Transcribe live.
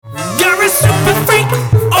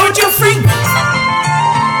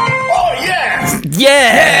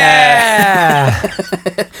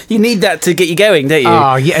You need that to get you going, don't you?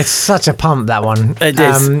 Oh yeah, it's such a pump, that one. It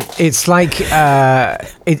is. It's like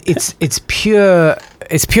it's pure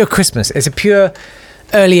Christmas. It's a pure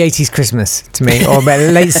early 80s Christmas to me, or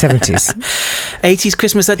late 70s. 80s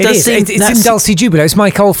Christmas, that It does is. seem... It's in Dulcie Jubilo. It's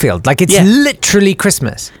Mike Oldfield. Like, it's literally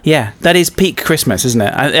Christmas. Yeah, that is peak Christmas, isn't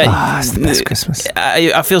it? It's the best Christmas.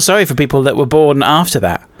 I feel sorry for people that were born after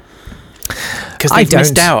that. Because they've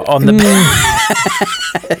missed out on the...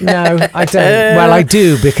 No, I don't. Well, I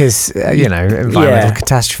do, because, environmental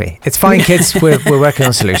catastrophe. It's fine, kids. We're working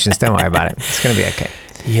on solutions. Don't worry about it. It's going to be okay.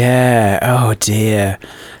 Yeah. Oh, dear.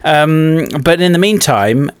 But in the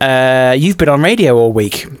meantime, you've been on radio all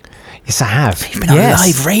week. Yes, I have. You've been on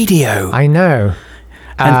live radio. I know.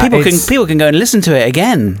 And people can go and listen to it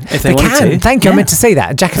again if they want to. Thank you. I meant to say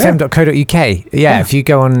that. jackfm.co.uk. Yeah, if you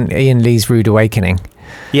go on Ian Lee's Rude Awakening.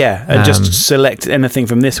 Yeah, and just select anything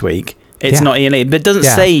from this week. It's not Ian Lee, but it doesn't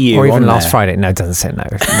say you. Or even on last there. Friday. No, it doesn't say no.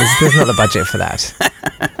 There's not the budget for that.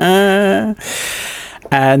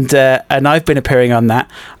 And I've been appearing on that.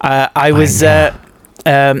 I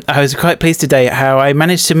was quite pleased today how I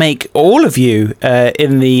managed to make all of you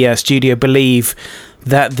in the studio believe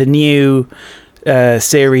that the new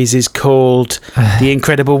series is called The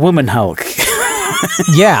Incredible Woman Hulk.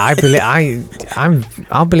 Yeah,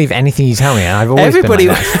 I'll believe anything you tell me. And I've always been like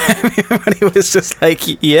that. Everybody was just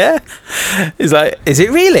like, yeah. It's like, is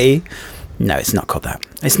it really? No, it's not called that.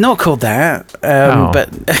 It's not called that. But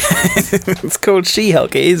it's called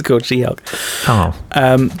She-Hulk. It is called She-Hulk. Oh.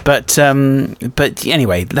 But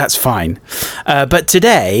anyway, that's fine. But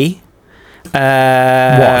today,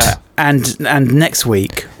 what? And next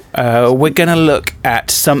week, we're going to look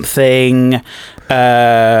at something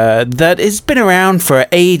that has been around for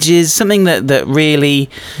ages. Something that really,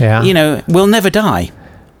 will never die.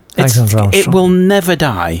 It will never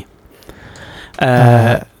die.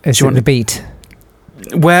 Is it the beat?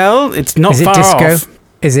 Well, it's not far disco? off.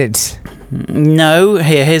 Is it? No.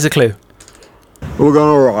 Here's a clue. We're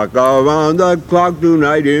gonna rock around the clock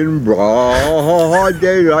tonight in broad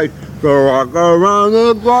daylight. Gonna rock around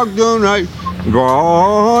the clock tonight,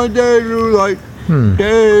 broad daylight.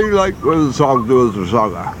 Daylight. What's the song do? Is the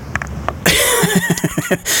song?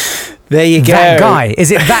 There you go. That guy.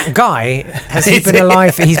 Is it that guy? Has he been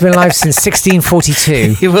alive? He's been alive since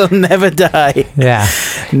 1642. He will never die. Yeah.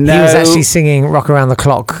 No. He was actually singing Rock Around the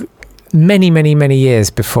Clock many, many, many years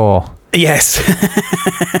before. Yes.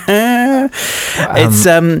 It's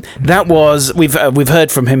that was we've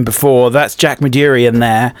heard from him before. That's Jack Madurian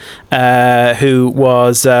there, who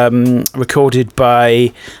was recorded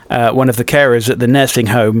by one of the carers at the nursing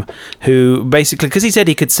home, who basically, because he said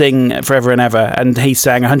he could sing forever and ever, and he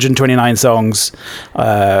sang 129 songs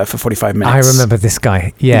for 45 minutes. I remember this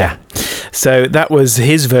guy. Yeah. So that was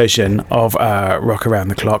his version of Rock Around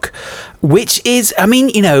the Clock, which is, I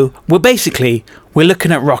mean, we're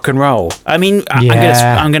looking at rock and roll. I mean,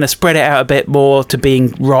 I'm going to spread it out a bit more to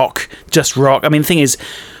being rock, just rock. I mean, the thing is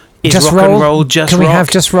just rock roll? and roll just Can rock? we have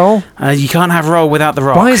just roll? You can't have roll without the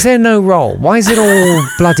rock. Why is there no roll? Why is it all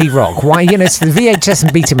bloody rock? Why, it's the VHS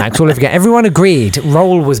and Betamax all over again. Everyone agreed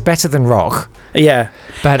roll was better than rock. Yeah.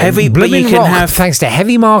 But you can rock, have, thanks to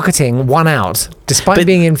heavy marketing, won out, despite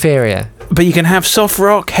being inferior. But you can have soft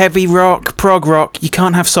rock, heavy rock, prog rock. You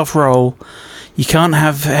can't have soft roll. You can't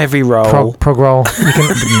have heavy roll. Prog roll. You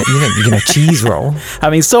can have cheese roll. I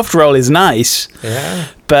mean, soft roll is nice. Yeah.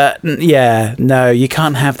 But no, you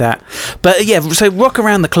can't have that. But yeah, so Rock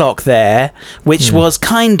Around the Clock there, which was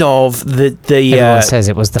kind of the Everyone says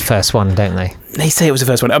it was the first one, don't they? They say it was the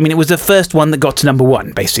first one. I mean, it was the first one that got to number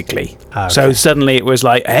one, basically. Okay. So suddenly it was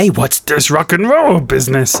like, hey, what's this rock and roll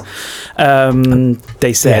business?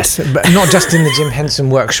 They said. Yes, but not just in the Jim Henson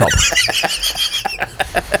workshop.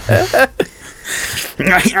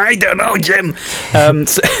 I don't know, Jim.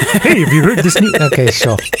 Hey, have you heard this new... Okay,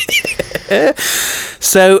 sure.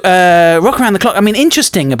 So, Rock Around the Clock. I mean,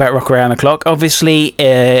 interesting about Rock Around the Clock. Obviously,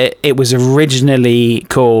 it was originally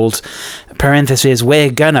called, parenthesis, we're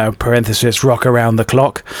gonna, parenthesis, rock around the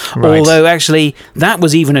clock. Right. Although, actually, that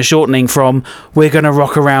was even a shortening from we're gonna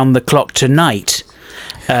rock around the clock tonight.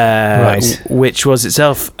 Which was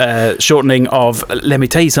itself shortening of, let me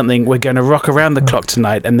tell you something, we're going to rock around the clock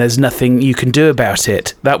tonight and there's nothing you can do about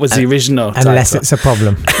it. That was the original unless title. It's a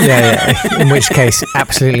problem. Yeah. In which case,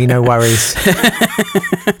 absolutely no worries.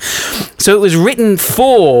 So it was written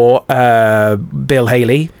for Bill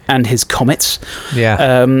Haley and his Comets. Yeah.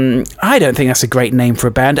 I don't think that's a great name for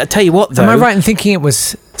a band. I tell you what, though. Am I right in thinking it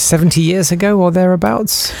was 70 years ago or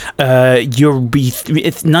thereabouts? It's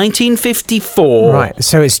 1954. Right,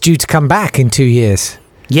 so it's due to come back in 2 years.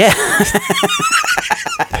 Yeah.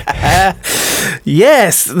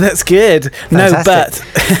 Yes, that's good. Fantastic.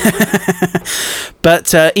 No,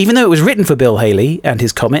 but even though it was written for Bill Haley and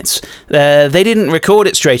his Comets, they didn't record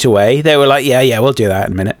it straight away. They were like, yeah, we'll do that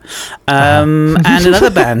in a minute. And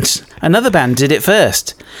another band did it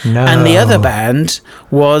first. No. And the other band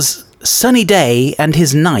was Sunny Day and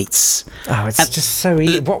His Nights. Oh, it's just so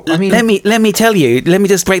easy. What, I mean, let me tell you. Let me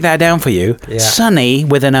just break that down for you. Yeah. Sunny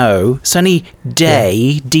with an O, Sunny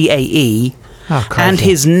Day, D-A-E, crikey. and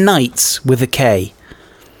His Nights with a K.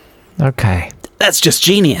 Okay. That's just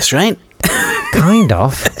genius, right? Kind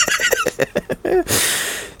of.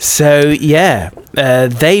 So yeah,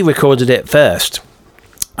 they recorded it first,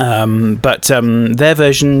 but their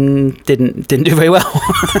version didn't do very well.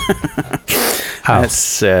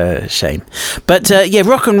 That's a shame. But yeah,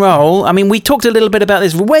 rock and roll. I mean, we talked a little bit about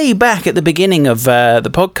this way back at the beginning of the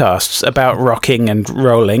podcasts about rocking and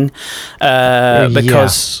rolling,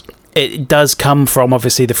 because it does come from,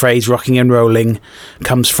 obviously, the phrase rocking and rolling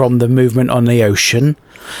comes from the movement on the ocean.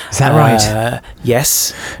 Is that right?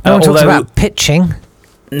 Yes. No one talks about pitching.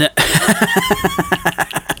 No.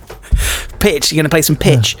 Pitch. You're going to play some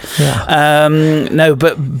pitch. Yeah. No,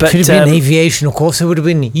 but Should it have been aviation, of course, it would have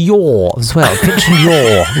been yaw as well. Pitch and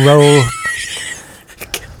yaw. Roll.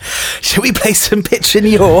 Should we play some pitch and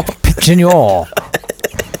yaw? Pitch and yaw.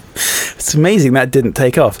 It's amazing that didn't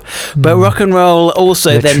take off. But rock and roll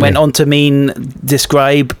also then went on to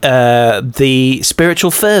describe the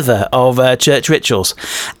spiritual fervour of church rituals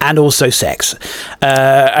and also sex.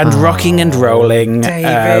 And rocking and rolling.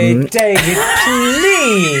 David,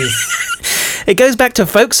 please. It goes back to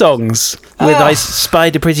folk songs with I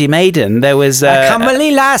Spied a Pretty Maiden. There was a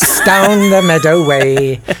comely lass down the meadow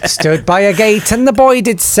way stood by a gate, and the boy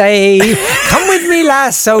did say, "Come with me,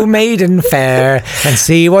 lass, O maiden fair, and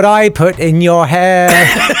see what I put in your hair."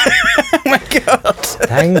 Oh my God.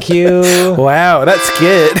 Thank you. Wow, that's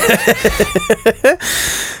good.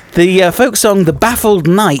 The folk song "The Baffled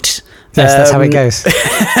Night." Yes, that's how it goes.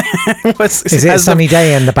 Is it a sunny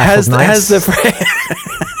day and the baffled night?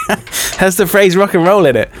 Has the phrase rock and roll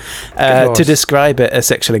in it to describe a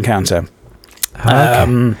sexual encounter.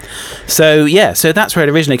 Okay. So that's where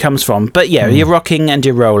it originally comes from. But yeah, you're rocking and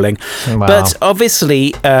you're rolling. Wow. But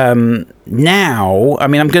obviously now, I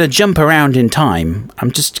mean, I'm going to jump around in time.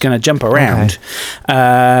 I'm just going to jump around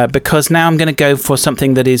because now I'm going to go for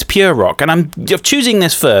something that is pure rock. And I'm choosing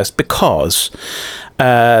this first because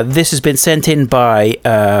this has been sent in by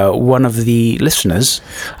one of the listeners.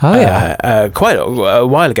 Oh, yeah. Quite a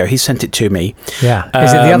while ago. He sent it to me. Yeah.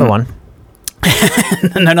 Is it the other one?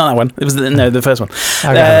 No, not that one. It was the first one.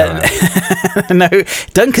 Okay, no,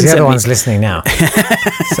 Duncan. The other one's listening now.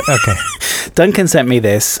 Okay. Duncan sent me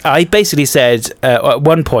this. I basically said at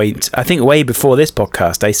one point, I think way before this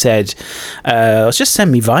podcast, I said, "Just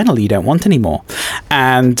send me vinyl you don't want anymore,"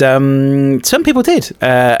 and some people did,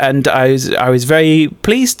 and I was very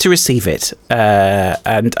pleased to receive it,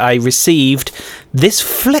 and I received this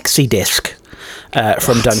flexi disc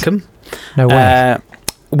from Duncan. No way.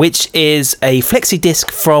 Which is a flexi disc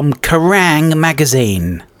from Kerrang!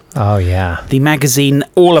 Magazine. Oh, yeah. The magazine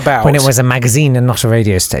all about... When it was a magazine and not a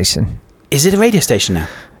radio station. Is it a radio station now?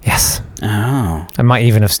 Yes. Oh. It might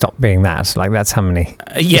even have stopped being that. Like, that's how many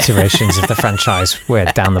iterations of the franchise we're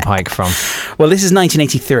down the pike from. Well, this is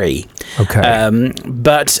 1983. Okay.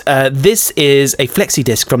 But this is a flexi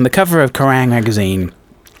disc from the cover of Kerrang! Magazine,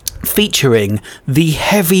 featuring the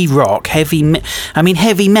heavy rock, heavy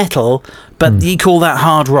metal, but you call that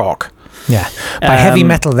hard rock. Yeah. By heavy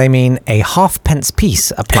metal, they mean a halfpence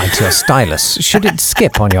piece applied to a stylus. Should it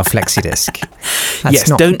skip on your flexi disc? That's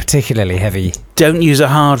not particularly heavy. Don't use a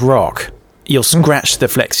hard rock. You'll scratch the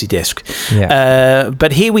flexi disc. Yeah.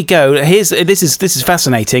 But here we go. This is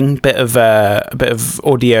fascinating. Bit of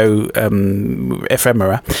audio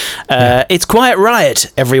ephemera. It's Quiet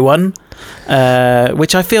Riot, everyone.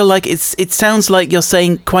 Which I feel like it sounds like you're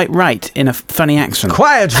saying quite right in a funny accent.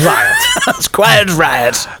 Quiet Riot. It's Quiet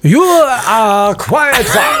Riot. You are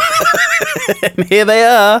Quiet Riot. And here they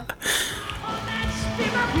are.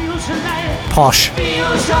 Posh.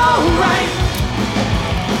 Feels alright.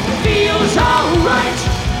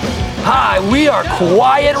 Hi, we are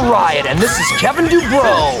Quiet Riot, and this is Kevin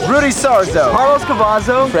Dubrow, Rudy Sarzo, Carlos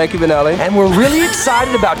Cavazzo, Frankie Vanelli, and we're really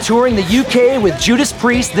excited about touring the UK with Judas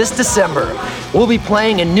Priest this December. We'll be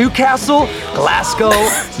playing in Newcastle, Glasgow,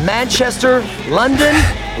 Manchester, London,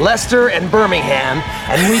 Leicester, and Birmingham,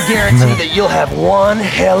 and we guarantee that you'll have one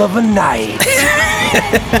hell of a night.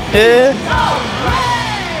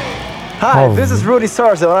 Hi, Oh. this is Rudy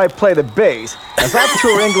Sarzo, and I play the bass. As I've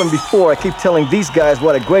toured England before, I keep telling these guys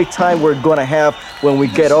what a great time we're gonna have when we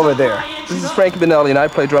get over there. This is Frankie Benelli, and I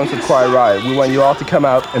play drums with Quiet Riot. We want you all to come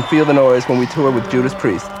out and feel the noise when we tour with Judas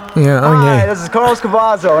Priest. Yeah, oh Hi, yeah. this is Carlos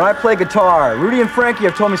Cavazzo, and I play guitar. Rudy and Frankie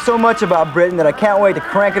have told me so much about Britain that I can't wait to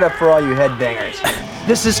crank it up for all you headbangers.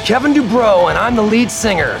 This is Kevin Dubrow, and I'm the lead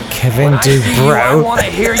singer. Kevin When I see you, I Dubrow. want to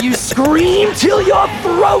hear you scream till your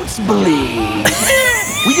throats bleed.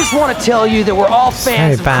 We just want to tell you that we're all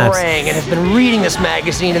fans of bad. Kerrang and have been reading this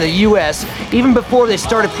magazine in the U.S. even before they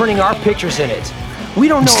started printing our pictures in it. We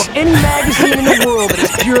don't know of any magazine in the world that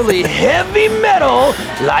is purely heavy metal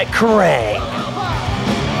like Kerrang.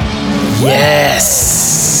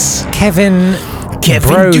 Yes. Kevin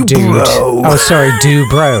Bro, dude. Dubrow. Oh, sorry,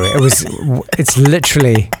 Dubrow. It's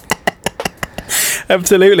literally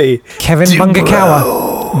Absolutely. Kevin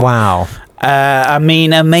Bungakawa. Wow. I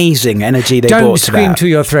mean, amazing energy they Don't brought to scream that. till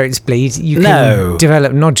your throats bleed. You can No.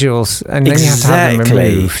 develop nodules, and then you have to have them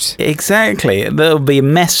removed. Exactly. They'll be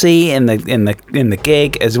messy in the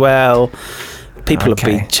gig as well. People will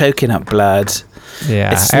Okay. be choking up blood.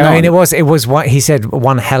 Yeah, It's I mean, not- it was what he said.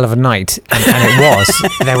 One hell of a night, and it was.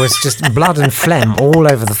 There was just blood and phlegm all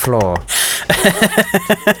over the floor.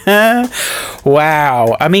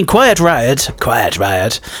 Wow. I mean, Quiet Riot,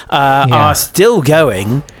 are still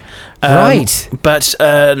going. Right. But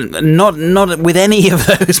not with any of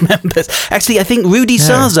those members. Actually, I think Rudy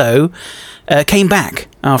Sarzo came back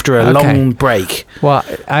after a Okay. long break. Well,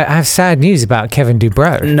 I have sad news about Kevin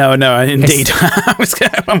Dubrow. No, indeed.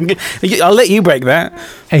 I'll let you break that.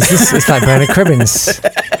 It's like Bernard Cribbins.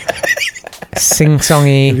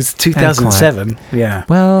 Sing-songy. It was and quiet. 2007. Yeah.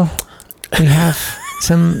 Well, we have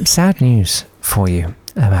some sad news for you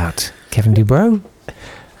about Kevin Dubrow.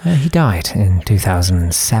 He died in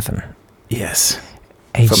 2007, Yes.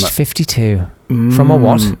 aged From a- 52. From a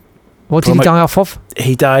what? What did From he a- die off of?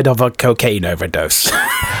 He died of a cocaine overdose.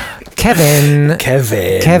 Kevin.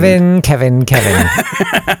 Kevin.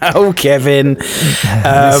 Oh, Kevin.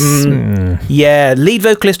 Yeah, lead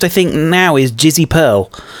vocalist, I think, now is Jizzy Pearl.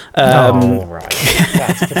 Right.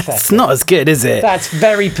 That's pathetic. It's not as good, is it? That's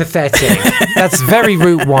very pathetic. That's very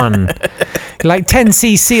Route 1. Like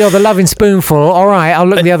 10cc or the Loving Spoonful, all right, I'll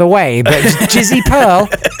look the other way. But Jizzy Pearl?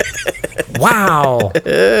 Wow.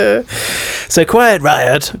 So Quiet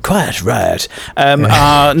Riot,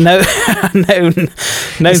 are known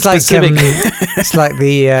It's like, specific. it's like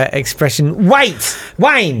the expression, wait,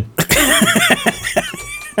 Wayne.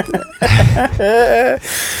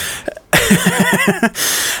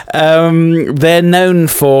 They're known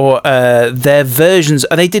for their versions.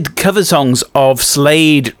 They did cover songs of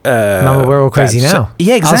Slade. Mama, we're all crazy bands. now.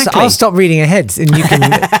 Yeah, exactly. I'll stop reading ahead, and you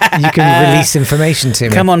can release information to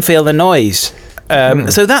me. Come on, feel the noise.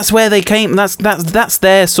 So that's where they came. That's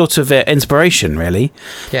their sort of inspiration, really.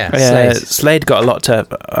 Yeah, Slade got a lot to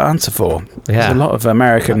answer for. Yeah. There's a lot of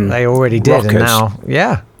American. They already did, rockers. and now,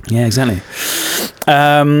 yeah. Yeah, exactly.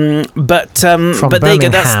 But there you go.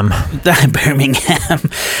 Birmingham. That's Birmingham.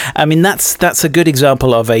 I mean, that's a good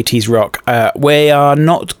example of 80s rock. We are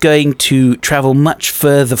not going to travel much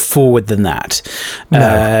further forward than that.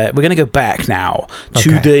 No. We're going to go back now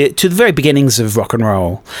to the very beginnings of rock and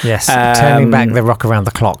roll. Yes, turning back the rock around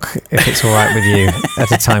the clock, if it's all right with you,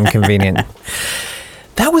 at a time convenient.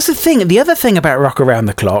 That was the thing. The other thing about Rock Around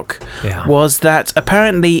the Clock was that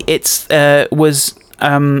apparently it was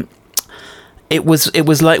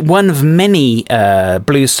like one of many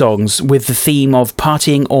blues songs with the theme of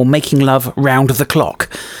partying or making love round the clock,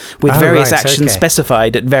 with various actions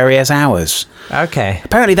specified at various hours. Okay.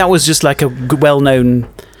 Apparently, that was just like a well-known.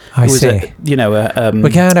 I see. We're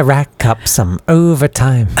going to rack up some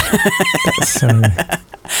overtime.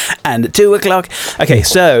 And at 2 o'clock. Okay,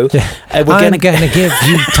 so I'm going to give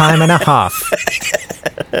you time and a half.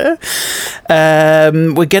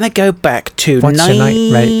 We're going to go back to What's your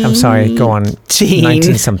night rate? I'm sorry, go on.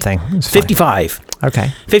 90 something. 55.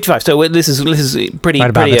 Okay. 55. So this is pretty Right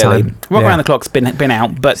about pretty the early. time. Rock Yeah. Around the Clock's been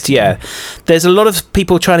out, but yeah, there's a lot of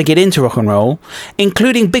people trying to get into rock and roll,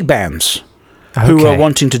 including big bands who are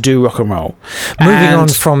wanting to do rock and roll. Moving on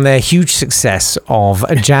from their huge success of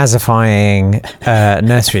jazzifying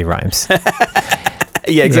nursery rhymes.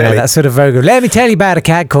 Yeah, exactly. That sort of vocal. Let me tell you about a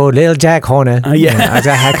cat called Little Jack Horner.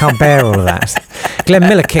 I can't bear all of that. Glenn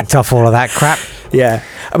Miller kicked off all of that crap. Yeah.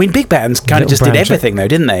 I mean, big bands kind of just did everything, though,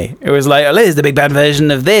 didn't they? It was like, oh, here's the big band version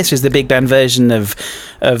of this, here's the big band version of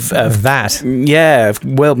that. Yeah, of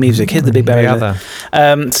world music. Here's the big band The version.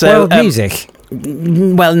 other. World music?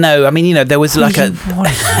 Well, no. I mean, there was like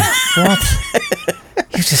What?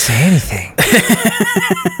 You could just say anything.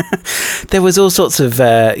 There was all sorts of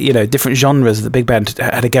different genres that the big band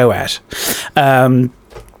had a go at.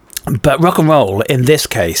 But rock and roll in this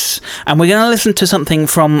case, and we're going to listen to something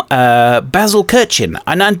from Basil Kirchin,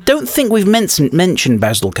 and I don't think we've mentioned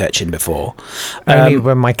Basil Kirchin before. Only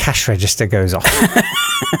when my cash register goes off.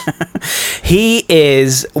 He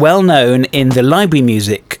is well known in the library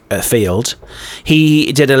music field.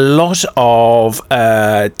 He did a lot of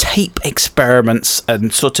tape experiments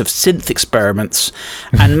and sort of synth experiments,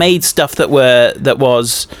 and made stuff that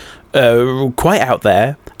was quite out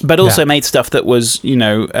there. But also made stuff that was,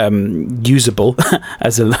 usable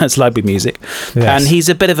as library music, and he's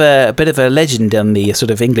a bit of a legend on the sort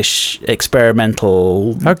of English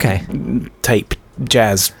experimental tape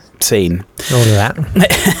jazz scene. All of that.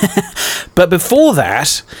 But before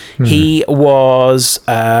that, he was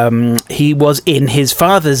in his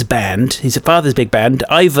father's band, his father's big band,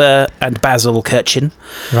 Ivor and Basil Kirchin.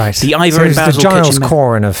 Right. The Ivor and Basil the Giles Kirchin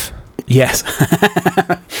Corrin of. Yes.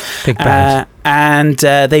 Big band. And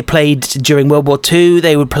they played during World War II.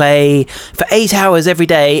 They would play for 8 hours every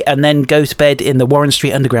day and then go to bed in the Warren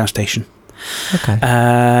Street Underground Station. Okay.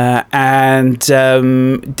 And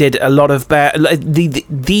did a lot of...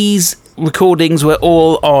 these recordings were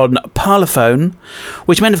all on Parlophone,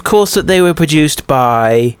 which meant, of course, that they were produced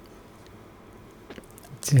by...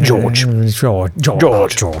 George.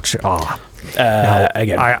 George.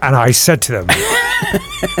 Again. I said to them,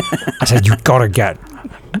 I said, you've got to get a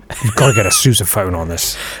sousaphone on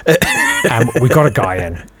this. And we got a guy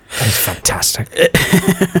in. He's fantastic.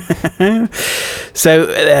 So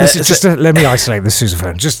let me isolate the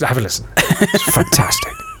sousaphone. Just have a listen. It's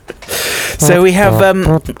fantastic. So we have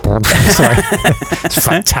sorry, it's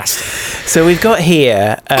fantastic. So we've got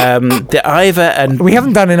here the Ivor and we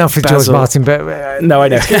haven't done enough with Basil. George Martin, but no, I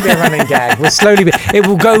know it's going to be a running gag. We'll slowly it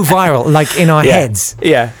will go viral, like in our heads.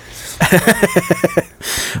 Yeah.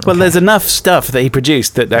 Well, there's enough stuff that he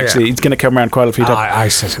produced that actually it's going to come around quite a few times. I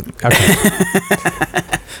said it. Okay.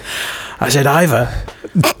 I said, Ivor,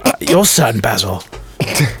 your son Basil.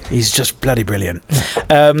 He's just bloody brilliant.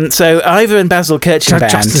 So Ivor and Basil Kirchin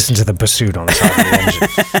band. Just listen to the bassoon on the side of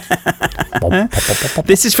the engine.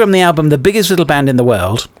 This is from the album The Biggest Little Band in the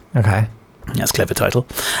World. Okay. That's a clever title.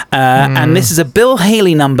 And this is a Bill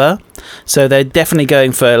Haley number. So they're definitely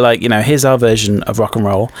going for, here's our version of rock and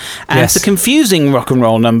roll. And it's a confusing rock and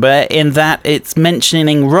roll number in that it's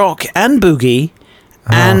mentioning rock and boogie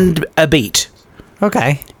and a beat.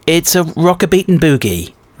 Okay. It's a rock, a beat and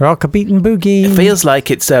boogie. Rock, a beat and boogie. It feels like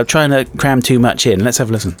it's trying to cram too much in. Let's have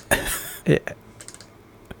a listen.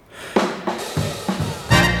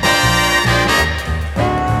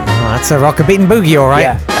 That's a rock, a beat and boogie, all right.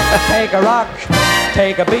 Yeah. Take a rock,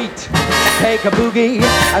 take a beat, take a boogie,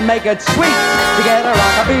 and make it sweet. Together,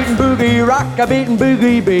 rock a beat and boogie, rock a beat and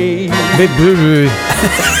boogie beat. Big boogie.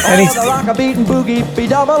 Oh, the rock a beat and boogie,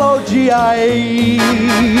 B-double-O-G-I-E.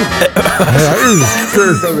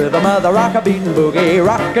 To the rhythm of the rock a beat and boogie,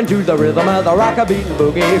 rockin' to the rhythm of the rock a beat and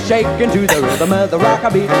boogie, shaking to the rhythm of the rock a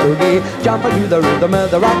beat and boogie, jumping to the rhythm of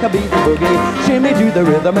the rock a beat and boogie, shimmy to the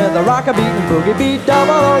rhythm of the rock a beat and boogie,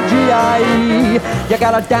 B-double-O-G-I-E. You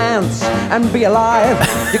gotta dance and be alive.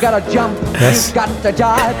 You gotta jump. Yes. You got to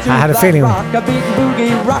jive to I had a that feeling. rock a beat and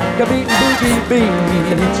boogie, rock a beat and boogie beat.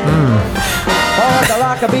 Oh, the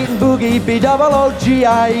rock a beat and boogie,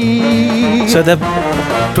 B-double-O-G-I-E. So the...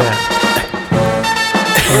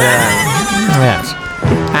 Yes.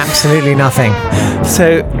 Absolutely nothing.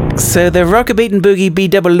 So the rock a beat and boogie,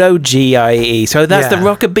 B-double-O-G-I-E. So that's the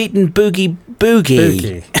rock a beat and boogie.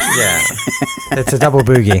 Yeah. It's a double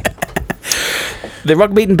boogie. The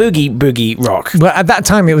rock beat and boogie rock. Well, at that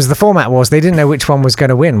time, the format was they didn't know which one was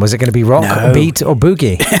going to win. Was it going to be rock, beat, or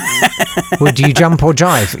boogie? Would you jump or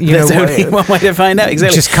jive? There's only one way to find out.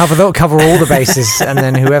 Exactly. Just cover all the bases, and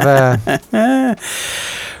then whoever.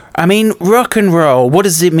 I mean, rock and roll. What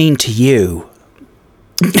does it mean to you?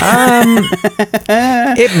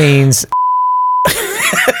 It means.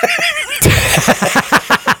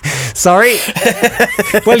 Sorry.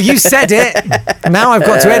 Well, you said it. Now I've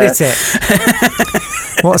got to edit it.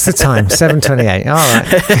 What's the time? 7:28. All right.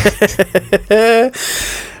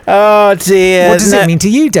 Oh dear. What does it mean to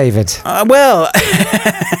you, David? Well,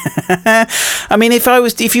 I mean, if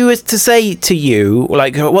you were to say to you,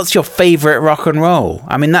 like, what's your favourite rock and roll?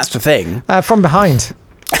 I mean, that's the thing. From behind.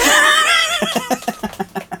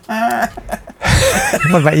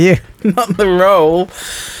 What about you? Not the roll.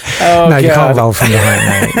 Oh, no, you God. can't roll from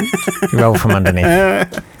behind. No. You roll from underneath.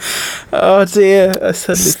 Oh dear! I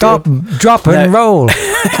Stop, drop, and roll.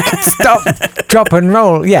 Stop, drop, and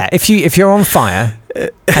roll. Yeah, if you're on fire,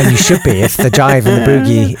 and you should be if the jive and the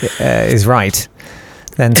boogie is right,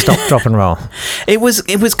 then stop, drop and roll. It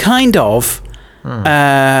was kind of.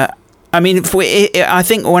 I mean, I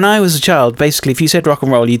think when I was a child, basically, if you said rock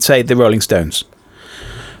and roll, you'd say the Rolling Stones.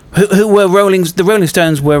 Who were the Rolling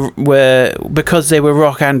Stones were because they were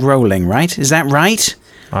rock and rolling, right? Is that right?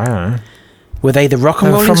 I don't know. Were they the rock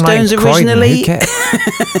and rolling From, Stones like, Croydon, originally? who cares?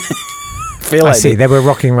 Feel I like see. They were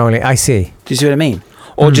rocking, rolling. I see. Do you see what I mean?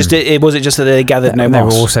 Or was it just that they gathered no They were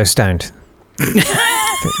moss? also stoned.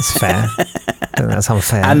 It's fair. I think that's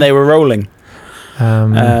unfair. And they were rolling.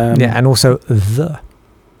 Yeah, and also the.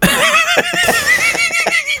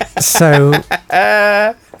 So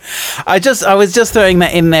I was just throwing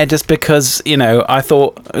that in there just because, I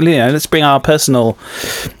thought, let's bring our personal,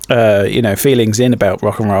 feelings in about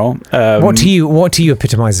rock and roll. what do you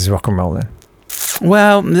epitomise as rock and roll then?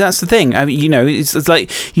 Well, that's the thing. I mean, it's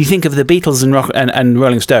like you think of the Beatles and rock and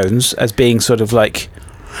Rolling Stones as being sort of like,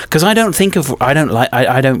 because I don't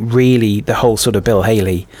really the whole sort of Bill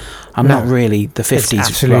Haley. I'm not really the 50s. It's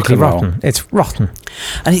absolutely rotten. It's rotten.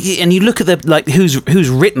 And you look at who's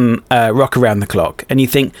written Rock Around the Clock, and you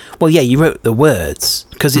think, well, yeah, you wrote the words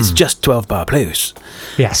because it's just 12-bar blues.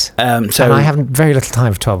 Yes. So and I have very little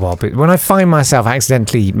time for 12-bar blues. When I find myself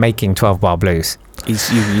accidentally making 12-bar blues,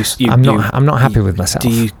 I'm not happy with myself.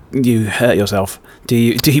 Do you hurt yourself? Do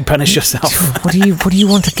you punish yourself? What do you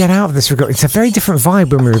want to get out of this record? It's a very different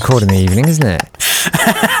vibe when we record in the evening, isn't it?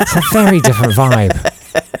 It's a very different vibe.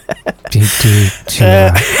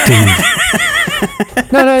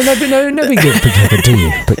 No, we get together, do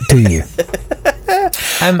you? But do you?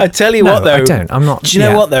 I tell you what, though. I don't. I'm not. Do you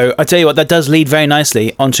know what, though? I tell you what, that does lead very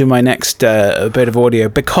nicely onto my next bit of audio,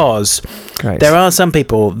 because there are some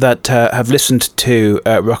people that have listened to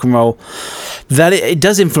rock and roll that it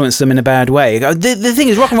does influence them in a bad way. The thing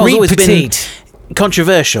is, rock and roll's always been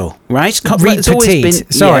controversial, right? It's always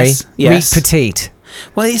been. Sorry, yes. Reet Petite.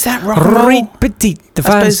 Well, is that rock and roll? Reet Petite. I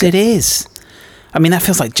suppose it is. I mean, that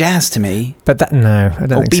feels like jazz to me. But I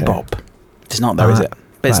don't think bebop. It's not though, is it?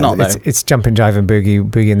 But it's not though. It's jumping, jive, and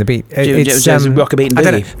boogie and the beat. It's rock a beat and boogie.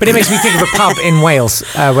 I don't know, but it makes me think of a pub in Wales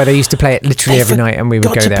where they used to play it literally every night, and we would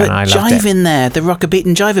go there, and I loved it. Got to put jive in there. The rock a beat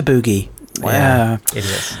and jive a boogie. Yeah,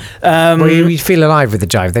 idiots. Well, you feel alive with the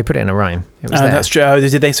jive. They put it in a rhyme. It was there. That's true. Oh,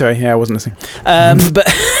 did they? Sorry, I wasn't listening.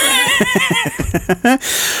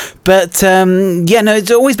 But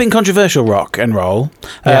it's always been controversial, rock and roll.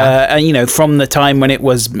 And from the time when it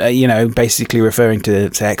was basically referring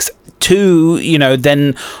to sex, to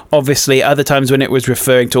then obviously other times when it was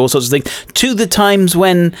referring to all sorts of things, to the times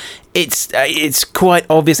when it's quite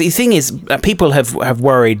obvious. The thing is, people have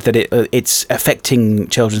worried that it's affecting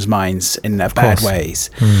children's minds in bad ways.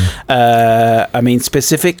 I mean,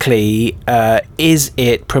 specifically, is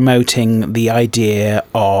it promoting the idea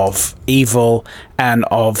of evil and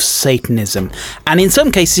of Satanism? And in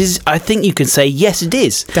some cases, I think you can say yes, it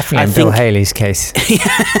is. Definitely in Bill Haley's case.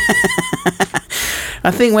 I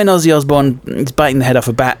think when Ozzy Osbourne is biting the head off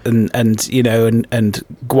a bat and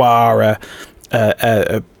Gwar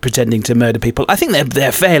pretending to murder people, I think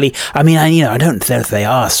they're fairly. I mean, I don't know if they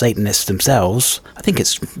are Satanists themselves. I think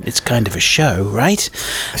it's kind of a show, right?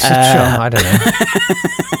 Sure, I don't know.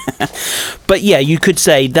 But yeah, you could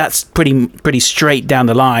say that's pretty straight down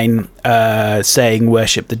the line, saying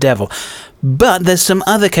worship the devil. But there's some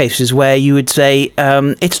other cases where you would say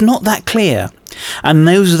it's not that clear. And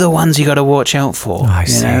those are the ones you got to watch out for. I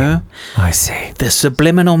see. The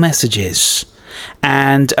subliminal messages.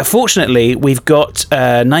 And fortunately, we've got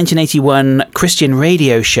 1981 Christian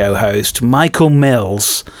radio show host Michael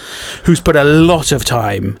Mills, who's put a lot of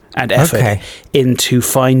time and effort into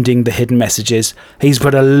finding the hidden messages. He's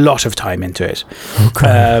put a lot of time into it.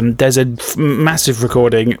 There's a massive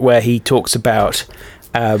recording where he talks about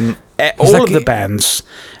all of the bands.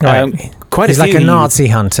 Quite He's a few. like a Nazi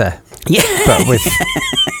hunter. Yeah. But with...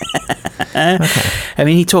 I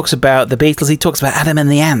mean, he talks about the Beatles, he talks about Adam and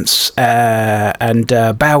the Ants, and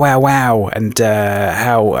Bow Wow Wow, and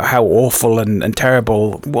how awful and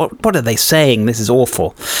terrible. What are they saying? This is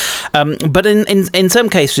awful. But in some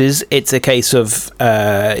cases, it's a case of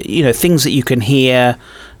things that you can hear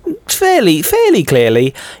fairly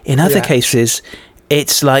clearly. In other cases,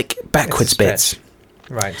 it's like backwards bits.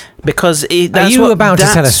 Right. Because are you about to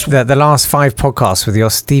tell us that the last 5 podcasts with your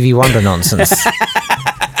Stevie Wonder nonsense?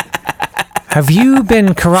 Have you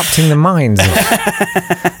been corrupting the minds of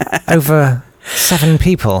over 7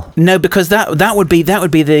 people? No, because that would be the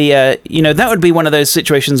that would be one of those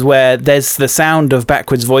situations where there's the sound of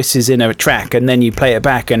backwards voices in a track, and then you play it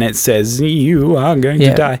back and it says you are going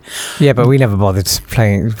to die. Yeah, but we never bothered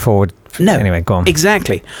playing forward No. Anyway, go on.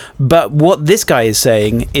 Exactly. But what this guy is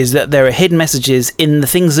saying is that there are hidden messages in the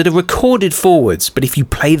things that are recorded forwards, but if you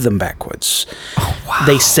play them backwards,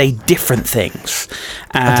 they say different things.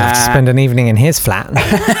 I'd have to spend an evening in his flat.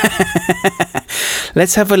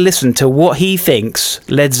 Let's have a listen to what he thinks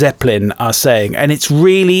Led Zeppelin are saying, and it's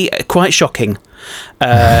really quite shocking.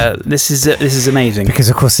 This is amazing. Because,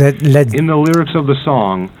 of course, in the lyrics of the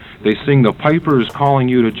song, they sing, "The piper is calling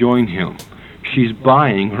you to join him. She's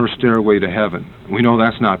buying her stairway to heaven." We know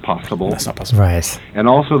that's not possible. That's not possible. Right. And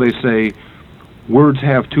also they say, words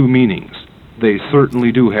have two meanings. They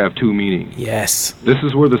certainly do have two meanings. Yes. This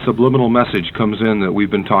is where the subliminal message comes in that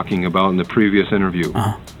we've been talking about in the previous interview.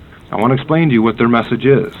 Uh-huh. I want to explain to you what their message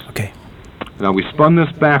is. Okay. Now, we spun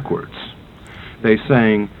this backwards. They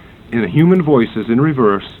sang, in human voices in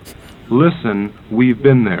reverse, "Listen, we've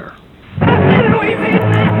been there.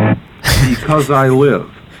 Because I live.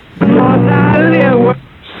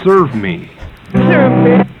 Serve me.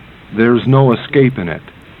 There's no escaping it.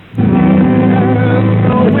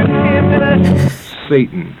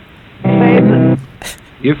 Satan.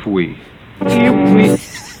 If we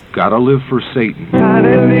gotta live for Satan.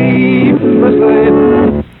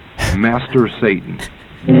 Master Satan."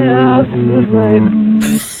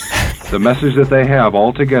 The message that they have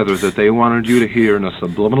all together that they wanted you to hear in a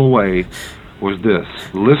subliminal way was this: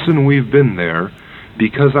 "Listen, we've been there.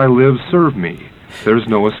 Because I live, serve me. There's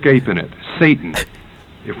no escaping it. Satan.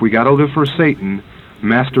 If we gotta live for Satan,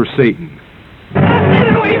 Master Satan."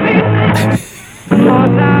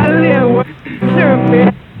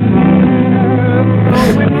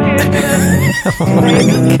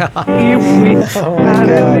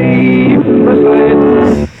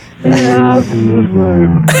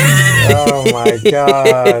 Oh my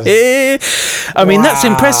God. I mean, that's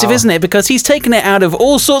impressive, isn't it? Because he's taken it out of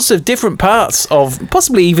all sorts of different parts of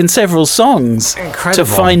possibly even several songs Incredible. to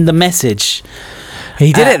find the message.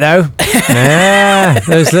 He did it, though. Yeah,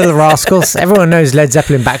 those little rascals. Everyone knows Led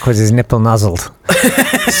Zeppelin backwards is nipple nuzzled.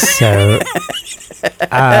 So,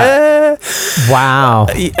 wow.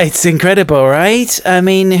 It's incredible, right? I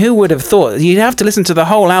mean, who would have thought? You'd have to listen to the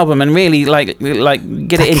whole album and really like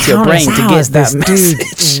get it into your brain to get that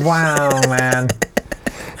message. Dude. Wow, man.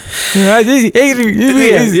 Did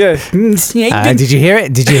you hear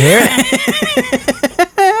it? Did you hear it?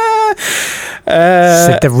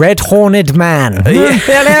 Said the red-horned man.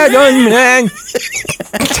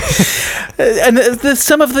 And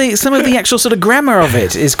some of the actual sort of grammar of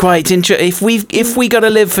it is quite interesting. If we got to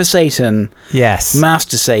live for Satan, Yes.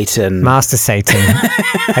 Master Satan. Master Satan.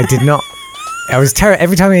 I did not. I was terrified.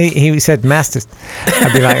 Every time he said Master,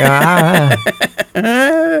 I'd be like,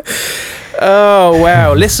 Oh,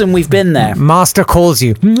 wow. Listen, we've been there. Master calls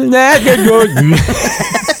you.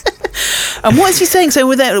 And what is he saying? So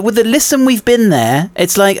with the "listen, we've been there,"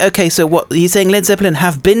 it's like, okay, so what he's saying, Led Zeppelin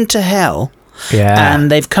have been to hell, Yeah. and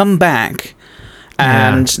they've come back,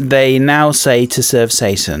 and they now say to serve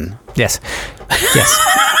Satan. Yes. Yes.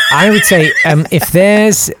 I would say if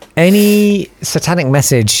there's any satanic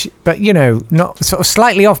message, but, not sort of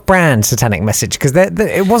slightly off-brand satanic message, because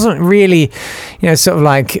it wasn't really, sort of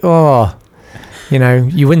like,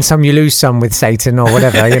 you win some, you lose some with Satan or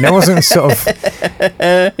whatever. It wasn't sort of...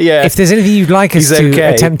 Yeah. If there's anything you'd like us to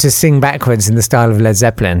okay. attempt to sing backwards in the style of Led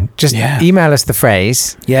Zeppelin, just email us the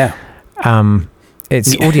phrase. Yeah.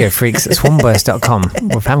 It's audiofreaks@swanburst.com.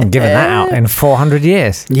 We haven't given that out in 400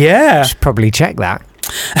 years. Yeah. Should probably check that.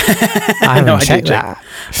 I haven't checked that.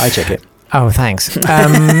 I check it. Oh, thanks.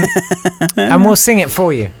 And we'll sing it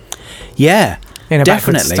for you Yeah. in a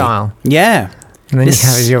Definitely. backwards style. Yeah. And then you can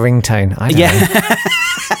have it as your ringtone. I don't know.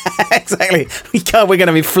 Exactly. We're going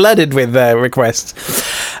to be flooded with requests.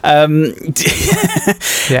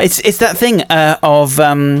 It's that thing of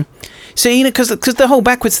so because the whole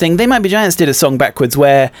backwards thing, They Might Be Giants did a song backwards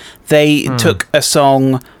where they took a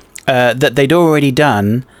song that they'd already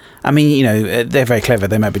done. I mean, they're very clever,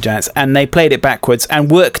 They Might Be Giants, and they played it backwards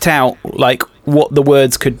and worked out like what the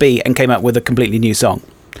words could be and came up with a completely new song.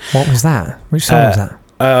 What was that? Which song was that?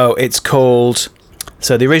 Oh, it's called...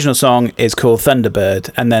 So the original song is called Thunderbird,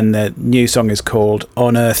 and then the new song is called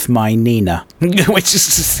On Earth My Nina, which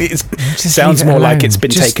sounds more like it's been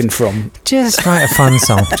taken from... Just write a fun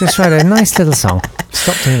song. Just write a nice little song.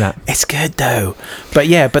 Stop doing that. It's good, though. But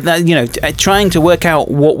that, trying to work out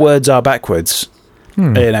what words are backwards,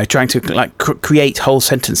 trying to create whole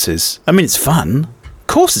sentences. I mean, it's fun. Of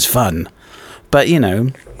course it's fun. But,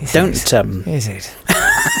 don't... Is it?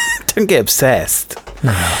 Don't get obsessed.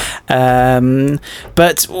 No.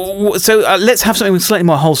 Let's have something slightly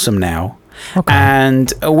more wholesome now. Okay.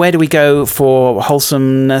 And where do we go for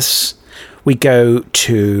wholesomeness? We go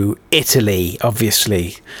to Italy,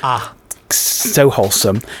 obviously. so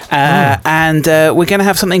wholesome. And we're going to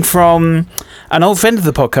have something from an old friend of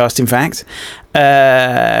the podcast, in fact.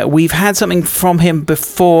 We've had something from him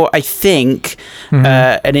before, I think,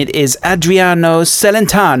 and it is Adriano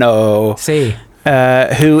Celentano. See.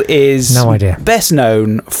 Who is no idea. best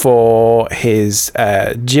known for his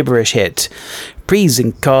gibberish hit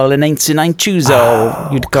Prison Call in 99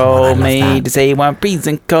 Chuzo. You'd call me to say one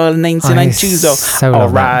prison call in 99 Chuzo. So all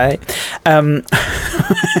right.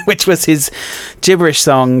 Which was his gibberish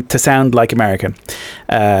song to sound like American,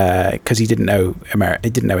 because he didn't know he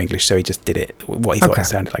didn't know English, so he just did it what he thought it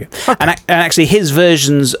sounded like. And actually, his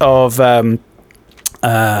versions of Did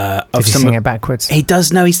he sing it backwards? He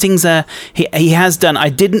does. No, he sings. He has done. I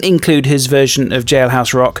didn't include his version of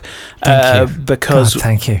Jailhouse Rock because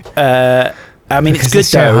thank you. I mean, Because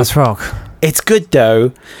it's good though. Jailhouse Rock. It's good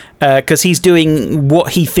though, because he's doing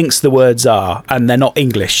what he thinks the words are, and they're not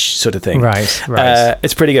English, sort of thing. Right.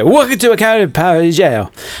 It's pretty good. Welcome to a county power jail.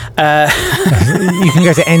 You can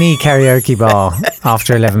go to any karaoke bar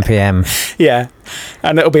after 11 p.m. Yeah,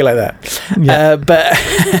 and it'll be like that. Yeah. But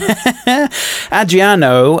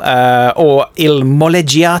Adriano, or Il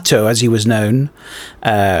Moleggiato, as he was known,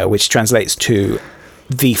 which translates to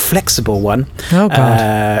the flexible one. Oh,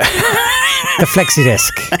 God. The flexi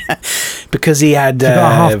disc. Because he had got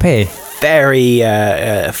a half P. very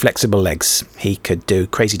flexible legs. He could do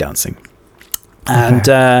crazy dancing. And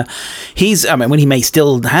when he may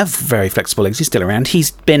still have very flexible legs, he's still around.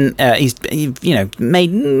 He's been,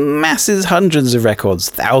 made masses, hundreds of records,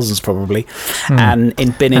 thousands probably, and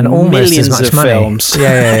been in millions of films.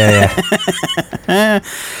 Yeah.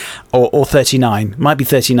 Or 39, might be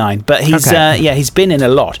 39, but he's been in a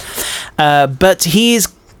lot. But he is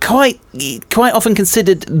quite often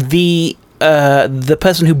considered the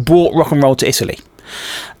person who brought rock and roll to Italy.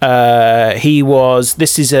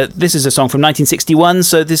 This is a song from 1961,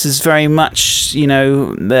 so this is very much,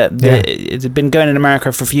 it's been going in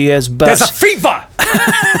America for a few years, but there's a fever.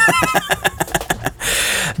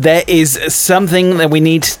 there is something that we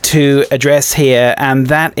need to address here, and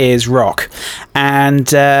that is rock. And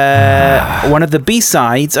one of the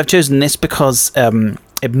B-sides, I've chosen this because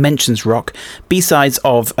it mentions rock. B-sides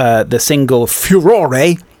of the single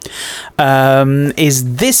Furore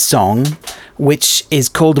is this song, which is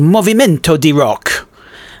called Movimento di Rock.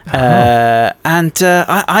 And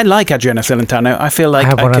I like Adriano Celentano. I feel like I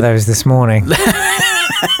had one of those this morning.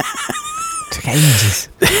 Took ages.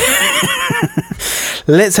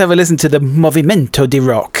 Let's have a listen to the Movimento di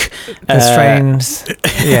Rock. The strains.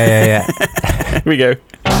 Yeah. Here we go.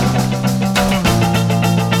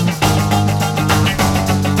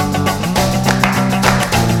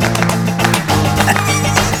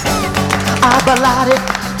 A ballare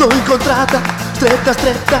t'ho incontrata,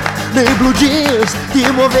 stretta nei blue jeans, ti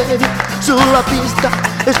muovevi sulla pista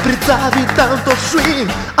e sprizzavi tanto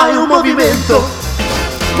swing. Hai un movimento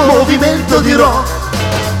di rock,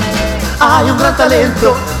 hai un gran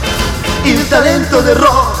talento, il talento del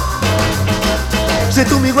rock. Se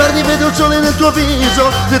tu mi guardi vedo il sole nel tuo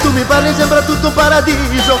viso, se tu mi parli sembra tutto un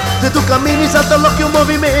paradiso, se tu cammini salta all'occhio un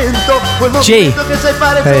movimento, quel movimento che sai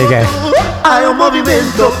fare solo tu. Hai un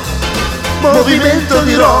movimento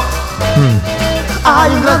di rock,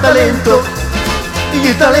 hai un gran talento,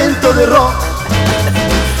 il talento del rock.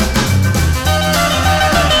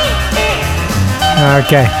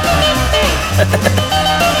 Okay.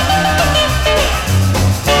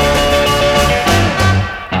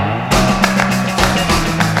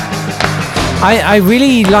 I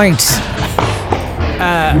really liked.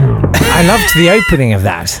 I loved the opening of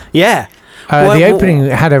that. Yeah. The opening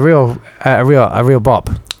had a real bop.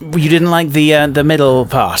 You didn't like the middle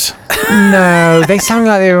part? No, they sounded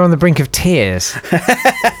like they were on the brink of tears.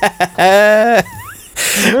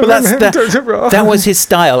 Well, that was his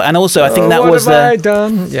style, and also I think that was I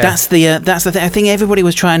done? Yeah. That's the thing. I think everybody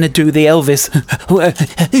was trying to do the Elvis.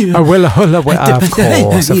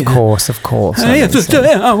 Of course.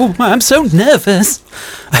 I'm so nervous.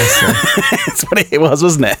 That's what it was,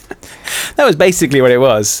 wasn't it? That was basically what it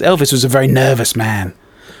was. Elvis was a very nervous man.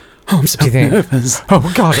 Oh, I'm so nervous.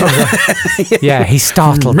 Oh God! Yeah, he's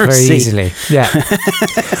startled very easily. Yeah.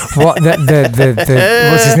 What the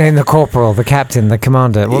what's his name? The corporal, the captain, the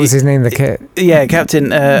commander. What was his name?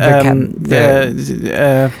 Captain.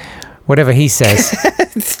 Whatever he says.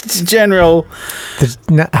 General.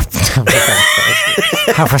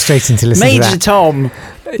 How frustrating to listen to that. Major Tom.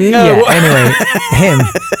 No. Yeah. Anyway, him.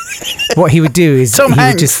 What he would do is the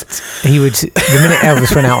minute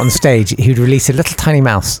Elvis went out on stage, he would release a little tiny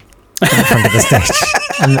mouse in front of the stage,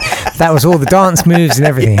 and that was all the dance moves and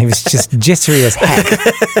everything. He was just jittery as heck.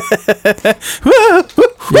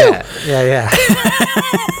 Yeah.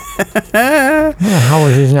 How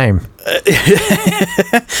was his name?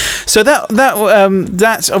 So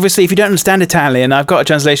that's obviously, if you don't understand Italian, I've got a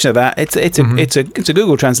translation of that. It's a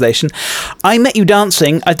Google translation. I Met You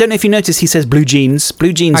Dancing. I don't know if you noticed he says blue jeans.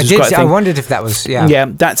 Blue jeans. I wondered if that was Yeah,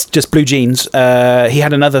 that's just blue jeans. He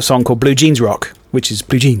had another song called Blue Jeans Rock, which is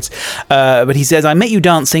blue jeans. But he says, I Met You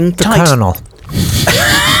Dancing. The Colonel.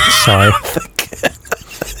 Sorry.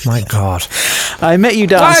 My God. I Met You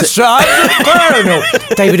Dancing.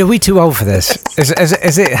 David, are we too old for this?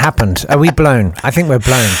 Has it happened? Are we blown? I think we're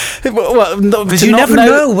blown. Because you never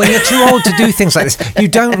know when you're too old to do things like this. You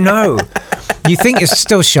don't know. You think you're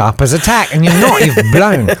still sharp as a tack, and you're not. You've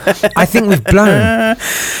blown. I think we've blown.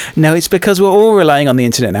 No, it's because we're all relying on the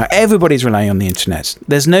internet now. Everybody's relying on the internet.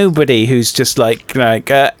 There's nobody who's just like,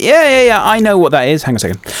 I know what that is. Hang on a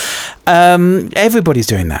second. Everybody's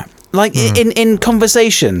doing that. Like in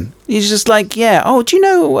conversation, he's just like, do you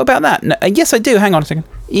know about that? No, yes, I do. Hang on a second.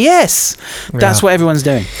 Yes, that's what everyone's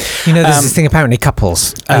doing. You know, there's this thing apparently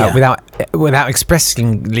couples without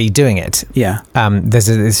expressly doing it. Yeah. There's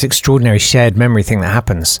this extraordinary shared memory thing that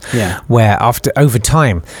happens. Yeah. Where over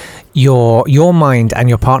time, your mind and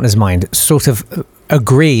your partner's mind sort of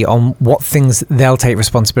agree on what things they'll take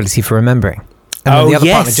responsibility for remembering, and then the other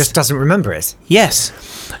partner just doesn't remember it. Yes.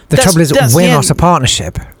 The trouble is, we're not a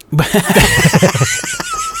partnership.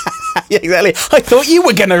 Yeah, exactly. I thought you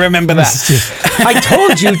were going to remember that. I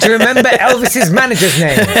told you to remember Elvis's manager's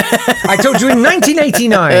name. I told you in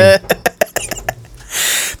 1989.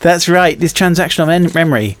 That's right. This transactional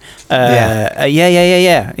memory. Yeah.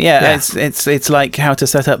 It's like how to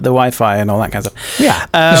set up the Wi-Fi and all that kind of stuff. Yeah.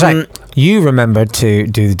 It's like you remember to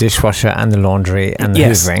do the dishwasher and the laundry and the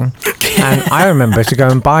hoovering, and I remember to go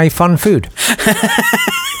and buy fun food.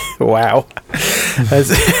 Wow.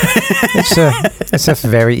 It's a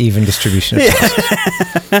very even distribution of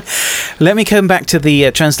tasks. Let me come back to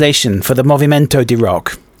the translation for the Movimento di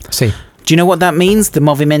Rock. See. Do you know what that means, the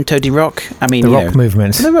Movimento di Rock? I mean, the rock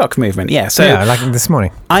movement. The rock movement, yeah. So, like this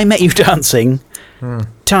morning. I Met You Dancing,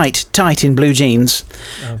 tight in blue jeans.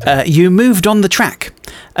 Okay. You moved on the track,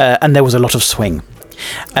 and there was a lot of swing.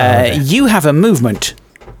 You have a movement,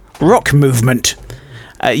 rock movement.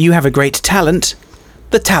 You have a great talent,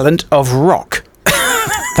 the talent of rock.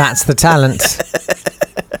 That's the talent.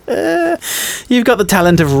 You've got the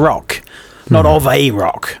talent of rock. Not of a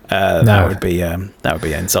rock. That would be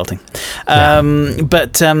insulting.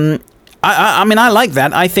 But I mean, I like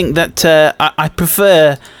that. I think that I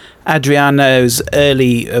prefer Adriano's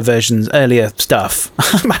earlier stuff.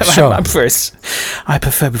 Sure. I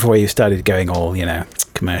prefer before you started going all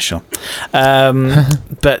commercial.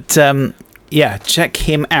 But yeah, check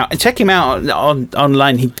him out. Check him out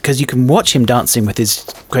online because you can watch him dancing with his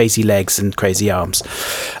crazy legs and crazy arms.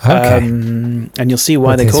 Okay. And you'll see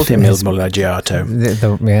why they called him Il Mollagiato.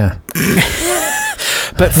 Yeah.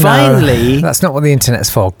 But finally... No, that's not what the internet's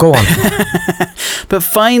for. Go on. But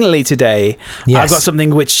finally today, I've got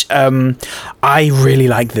something which I really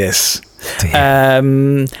like this.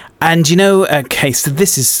 And okay, so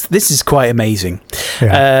this is quite amazing.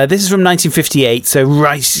 Yeah. This is from 1958, so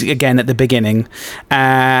right again at the beginning,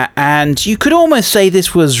 and you could almost say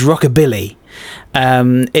this was rockabilly.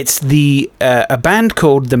 It's a band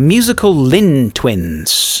called the Musical Lynn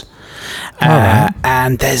Twins.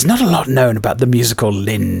 And there's not a lot known about the Musical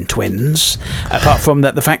Lynn Twins, apart from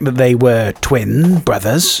the fact that they were twin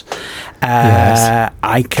brothers.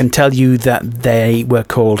 I can tell you that they were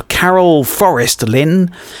called Carol Forrest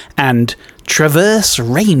Lynn and Traverse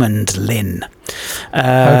Raymond Lynn.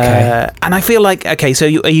 And I feel like, okay, so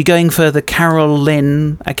are you going for the Carol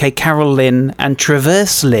Lynn? Okay, Carol Lynn and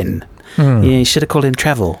Traverse Lynn. You should have called him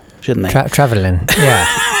Travel, shouldn't they? Travelin', yeah.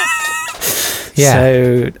 Yeah.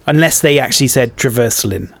 So, unless they actually said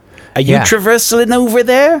Traverselin. Are you Traverselin over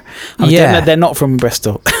there? They're not from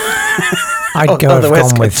Bristol. I'd have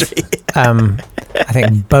gone with, I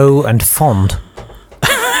think, Beau and Fond.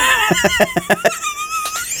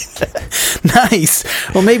 Nice.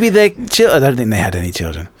 Well, maybe they're children. I don't think they had any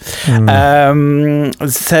children.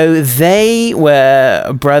 So they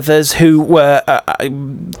were brothers who were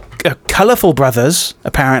colourful brothers,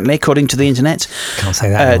 apparently, according to the internet. Can't say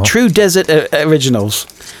that anymore. True desert originals.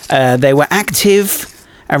 They were active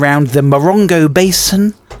around the Morongo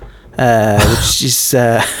Basin,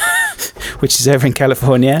 which is over in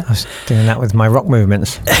California. I was doing that with my rock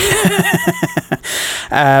movements.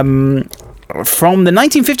 From the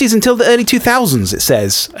 1950s until the early 2000s, it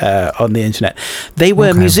says on the internet. They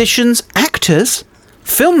were musicians, actors,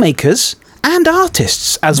 filmmakers, and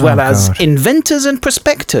artists, as well as inventors and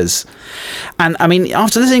prospectors. And I mean,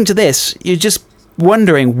 after listening to this, you're just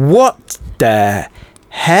wondering, what the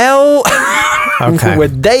hell? Okay.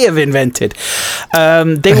 would they have invented?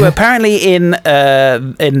 They were apparently in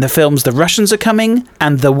the films The Russians Are Coming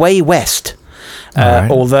and The Way West.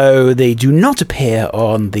 Right. Although they do not appear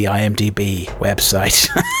on the IMDb website.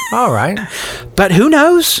 All right. But who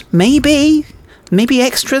knows? Maybe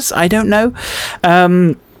extras. I don't know.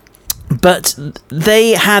 But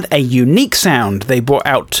they had a unique sound. They brought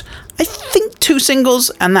out, I think, 2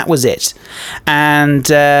 singles, and that was it. And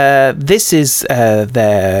this is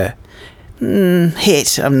their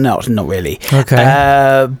hit. Not really.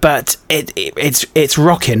 Okay. But it's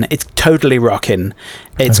rocking. It's totally rocking.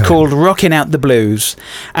 It's called "Rocking Out the Blues,"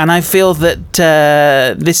 and I feel that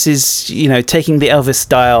this is, taking the Elvis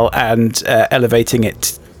style and elevating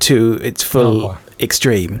it to its full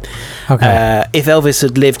extreme. Okay. If Elvis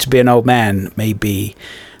had lived to be an old man, maybe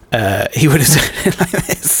he would have done it like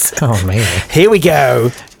this. Oh, maybe. Here we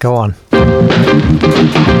go. Go on. You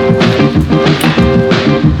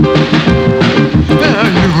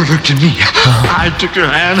looked at me. I took your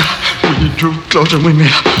hand. We drew closer. We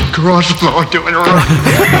made across the floor doing a rock.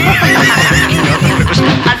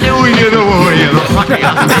 I knew you the way you rocking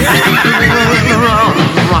out the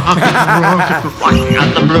rocking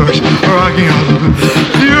out the blues, rocking out the blues.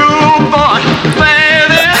 You boy,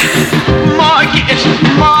 baby, Marcus,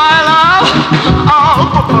 my love.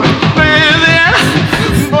 Oh boy, baby,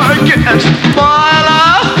 Marcus, my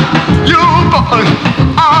love. You boy,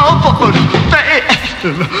 oh boy, baby.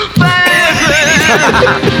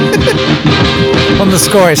 On the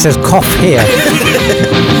score, it says cough here.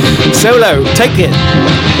 Solo, take it.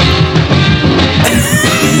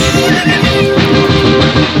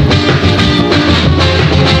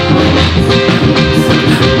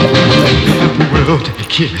 Well, take a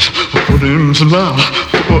kiss, put in some love,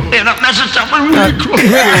 in a message up and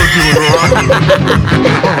rocking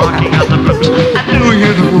out the blues. I knew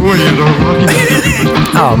you the way you're rocking.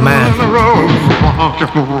 Oh, man.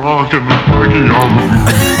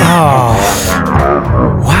 Oh.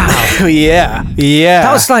 Wow. Yeah.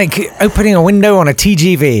 That was like opening a window on a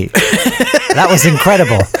TGV. That was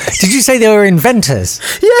incredible. Did you say they were inventors?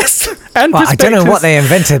 Yes. And well, I don't know what they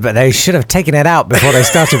invented, but they should have taken it out before they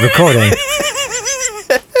started recording.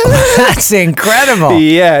 That's incredible.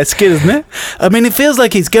 Yeah, it's good, isn't it? I mean, it feels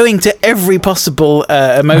like he's going to every possible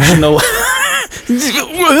emotional...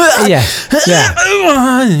 yeah.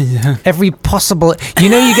 Every possible... You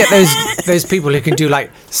get those people who can do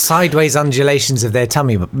like sideways undulations of their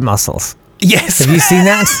tummy muscles. Yes. Have you seen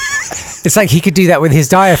that? It's like he could do that with his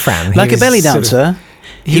diaphragm. Like a belly dancer.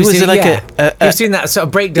 He was doing that sort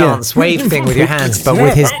of breakdance wave thing with your hands, but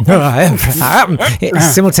with his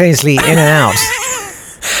simultaneously in and out.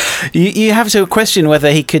 You have to question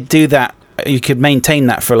whether he could do that. You could maintain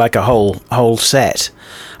that for like a whole set.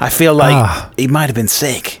 I feel like he might have been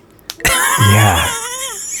sick. Yeah,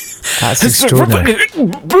 that's extraordinary.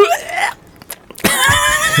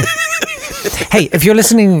 Hey, if you're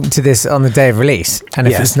listening to this on the day of release, and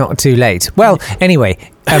if it's not too late, well, anyway,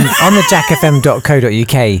 on the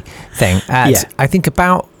jackfm.co.uk thing, at I think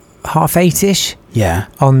about 8:30ish,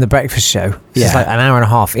 on the breakfast show, it's like an hour and a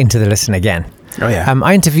half into the listen again. Oh yeah,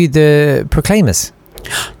 I interviewed the Proclaimers.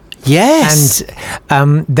 Yes,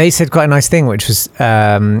 and they said quite a nice thing, which was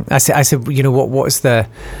I said, what's the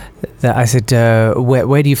I said,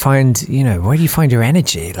 where do you find your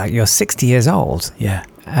energy? Like, you're 60 years old. Yeah.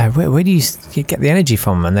 Where do you get the energy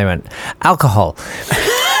from? And they went, alcohol.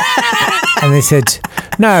 And they said,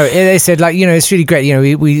 no. They said, like, it's really great.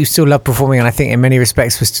 We still love performing, and I think in many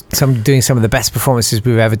respects we're doing some of the best performances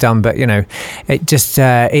we've ever done. But it just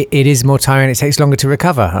it is more tiring. It takes longer to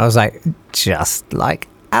recover. I was like, just like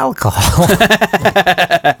alcohol.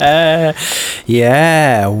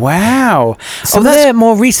 Yeah. Wow. Some of their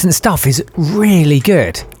more recent stuff is really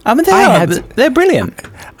good. I mean, they're brilliant.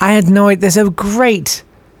 I had no idea. There's a great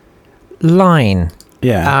line.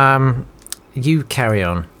 Yeah. You carry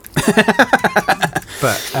on.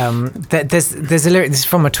 But there's a lyric. This is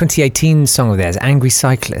from a 2018 song of theirs, "Angry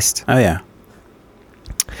Cyclist." Oh yeah.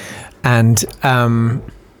 And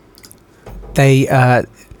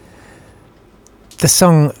the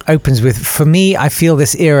song opens with, "For me, I feel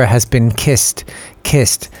this era has been kissed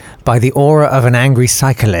by the aura of an angry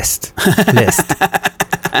cyclist."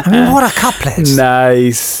 I mean, what a couplet!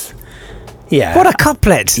 Nice. Yeah. What a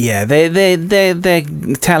couplet! Yeah, they're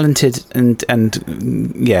talented and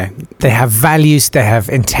yeah. They have values. They have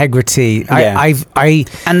integrity. Yeah.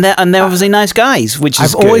 And they're obviously nice guys, which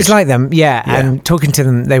is I've always liked them. Yeah, and talking to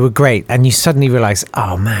them, they were great. And you suddenly realise,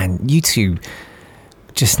 oh man, you two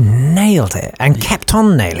just nailed it and kept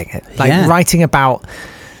on nailing it. Like writing about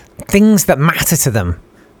things that matter to them.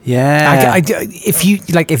 Yeah.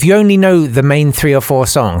 If you only know the main 3 or 4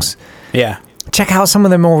 songs, check out some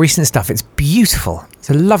of the more recent stuff. It's beautiful. It's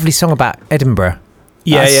a lovely song about Edinburgh.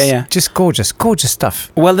 Yeah. Just gorgeous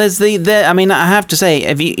stuff. Well, there's I mean, I have to say,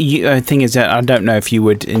 if the thing is, I don't know if you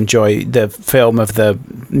would enjoy the film of the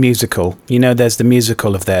musical. You know, there's the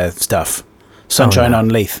musical of their stuff, Sunshine on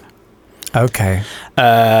Leith. Okay.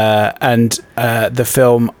 And the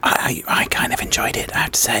film, I kind of enjoyed it. I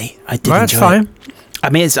have to say, I did enjoy fine. it. I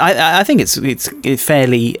mean, I think it's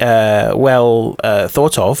fairly well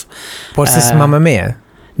thought of. What's this, Mamma Mia?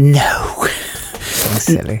 No.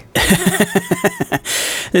 Silly.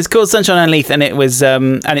 It's called Sunshine on Leith, and it was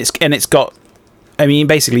and it's got, I mean,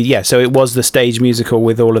 basically, yeah, so it was the stage musical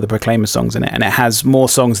with all of the Proclaimers songs in it, and it has more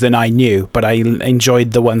songs than I knew, but I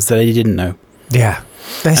enjoyed the ones that I didn't know. Yeah,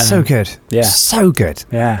 they're so good. Yeah, so good.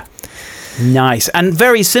 Yeah, nice, and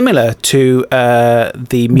very similar to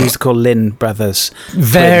the musical Lynn Brothers.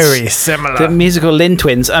 Very similar. The musical Lynn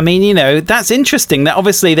twins. I mean, you know, that's interesting. That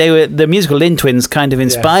obviously the musical Lynn twins kind of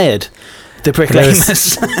inspired the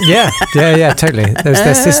Proclaimers. Yeah, totally. There's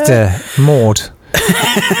their sister Maud.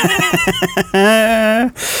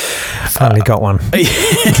 Finally got one.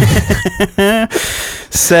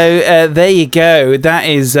 So there you go. That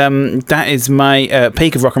is my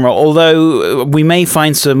peak of rock and roll. Although we may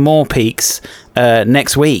find some more peaks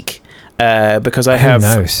next week. Because I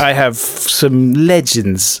have some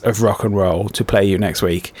legends of rock and roll to play you next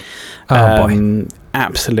week. Oh boy.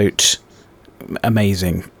 Absolute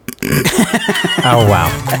amazing. Oh wow,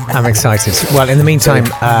 I'm excited. Well, in the meantime,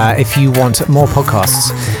 if you want more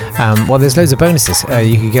podcasts, well, there's loads of bonuses.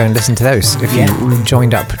 You can go and listen to those if you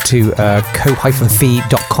joined up to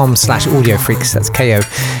ko-fi.com/audiofreaks, that's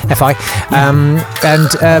KOFI, and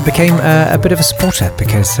became a bit of a supporter,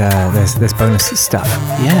 because there's bonus stuff.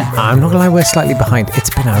 Yeah, I'm not gonna lie, we're slightly behind.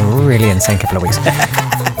 It's been a really insane couple of weeks.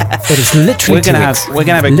 It is literally we're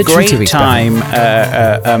gonna have a great time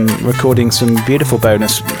recording some beautiful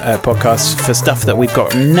bonus podcasts for stuff that we've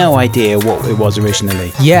got no idea what it was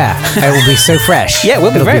originally. Yeah, it will be so fresh. Yeah, it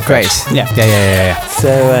will be very great. fresh. Yeah.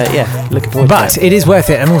 So looking forward to it. But it is worth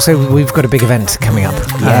it, and also we've got a big event coming up.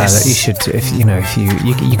 Yes. That you should, if you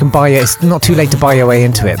can buy it. It's not too late to buy your way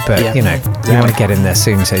into it, but you want to get in there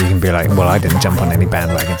soon so you can be like, well, I didn't jump on any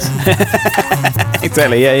bandwagons.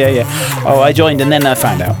 Exactly. Yeah. Oh, I joined and then I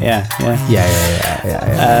found out. Yeah.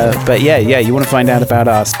 But you want to find out about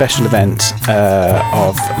our special event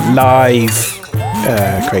of live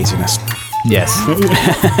craziness. Yes.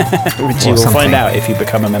 Which you will find out if you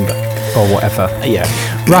become a member. Or whatever. Yeah.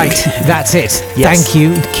 Right, that's it. Yes. Thank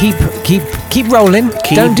you. Keep rolling.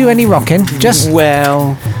 Don't do any rocking. Just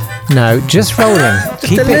rolling.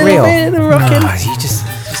 Keep it real. You just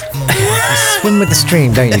swim with the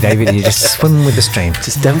stream, don't you, David? You just swim with the stream.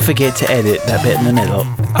 Just don't forget to edit that bit in the middle.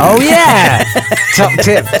 Oh yeah. Top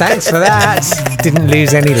tip. Thanks for that. Didn't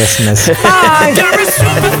lose any listeners. Bye. You're a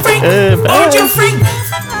super freak. Audio freak.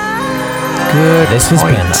 Good. This has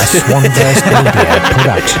been a Swanburst Media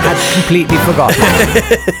production. I'd completely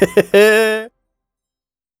forgotten.